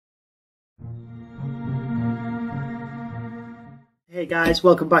Hey guys,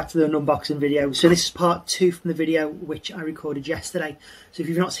 welcome back to the unboxing video. So this is part 2 from the video which I recorded yesterday. So if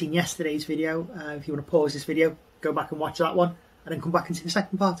you've not seen yesterday's video, if you want to pause this video, go back and watch that one and then come back and see the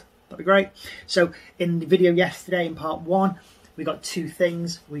second part. That'd be great. So in the video yesterday, in part 1, we got 2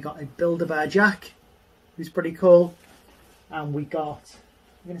 things. We got a Build-A-Bear Jack, who's pretty cool, and we got,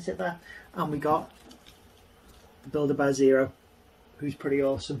 I'm going to sit there, and we got the Build-A-Bear Zero, who's pretty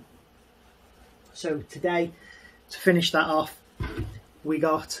awesome. So today, to finish that off, we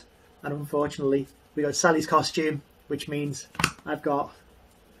got, and unfortunately, we got Sally's costume, which means I've got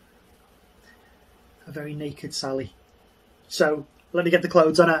a very naked Sally. So let me get the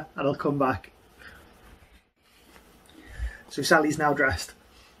clothes on her and I'll come back. So Sally's now dressed.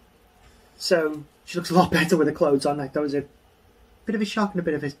 So she looks a lot better with the clothes on. Like, that was a bit of a shock and a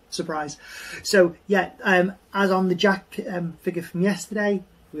bit of a surprise. So yeah, as on the Jack figure from yesterday,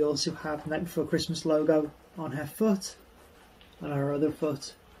 we also have the Night Before Christmas logo on her foot. On our other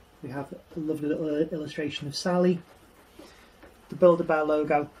foot, we have a lovely little illustration of Sally, the Build-A-Bear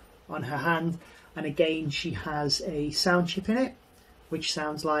logo on her hand, and again she has a sound chip in it, which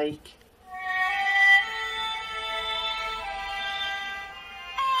sounds like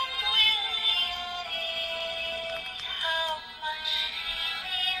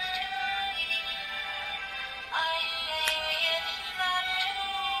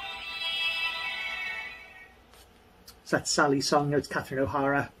that's Sally's song. It's Catherine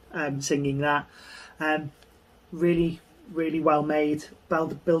O'Hara singing that. Really well made.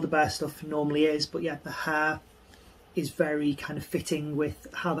 Build-A-Bear stuff normally is, but yeah, the hair is very kind of fitting with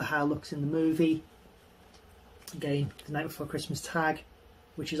how the hair looks in the movie. Again, the Night Before Christmas tag,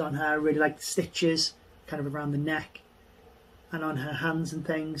 which is on her. I really like the stitches kind of around the neck and on her hands and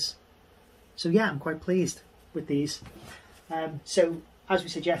things. So yeah, I'm quite pleased with these. So as we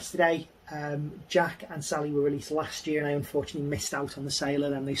said yesterday, Jack and Sally were released last year and I unfortunately missed out on the sale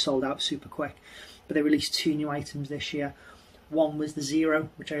of them. They sold out super quick, but they released 2 new items this year. One was the Zero,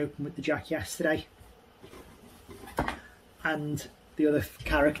 which I opened with the Jack yesterday, and the other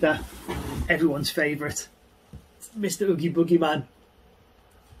character, everyone's favourite, Mr. Oogie Boogie Man.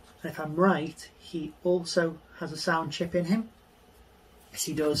 And if I'm right, he also has a sound chip in him. Yes,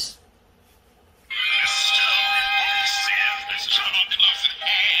 he does.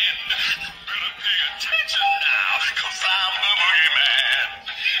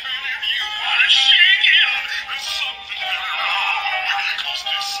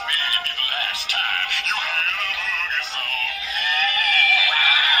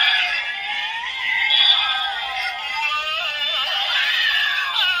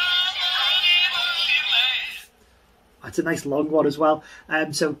 It's a nice long one as well.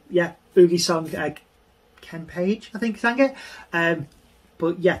 So yeah, Boogie song, Ken Page I think sang it.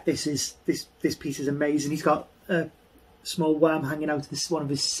 But yeah, this piece is amazing. He's got a small worm hanging out of one of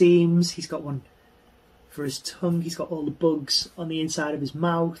his seams. He's got one for his tongue. He's got all the bugs on the inside of his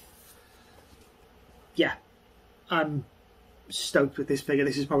mouth. Yeah, I'm stoked with this figure.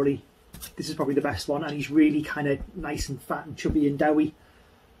 This is probably the best one, and he's really kind of nice and fat and chubby and doughy.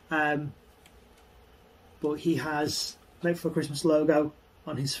 But he has Night Before Christmas logo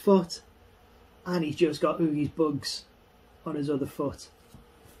on his foot, and he's just got Oogie's bugs on his other foot.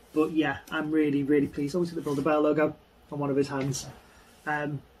 But yeah, I'm really pleased. Obviously the Build-A-Bear logo on one of his hands,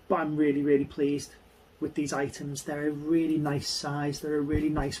 but I'm really pleased with these items. They're a really nice size, they're a really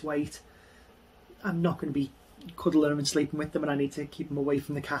nice weight. I'm not going to be cuddling them and sleeping with them, and I need to keep them away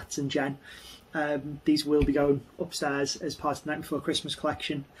from the cats and Jen. These will be going upstairs as part of the Night Before Christmas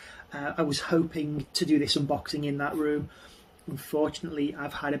collection. I was hoping to do this unboxing in that room. Unfortunately,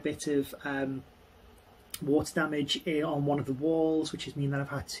 I've had a bit of water damage on one of the walls, which has meant that I've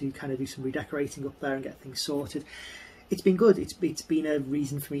had to kind of do some redecorating up there and get things sorted. It's been good. It's been a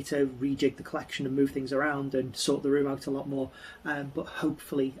reason for me to rejig the collection and move things around and sort the room out a lot more. But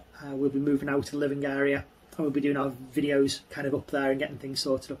hopefully we'll be moving out to the living area, and we'll be doing our videos kind of up there and getting things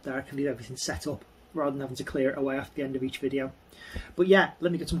sorted up there. I can leave everything set up rather than having to clear it away after the end of each video. But yeah,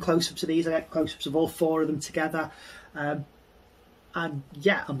 let me get some close-ups of these. I get close-ups of all 4 of them together. And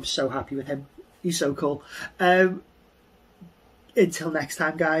yeah, I'm so happy with him. He's so cool. Until next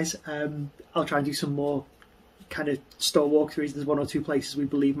time, guys, I'll try and do some more kind of store walkthroughs. There's 1 or 2 places we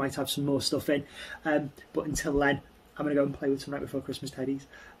believe might have some more stuff in. But until then, I'm going to go and play with some Night Before Christmas teddies.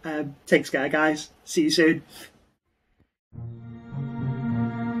 Take care, guys. See you soon.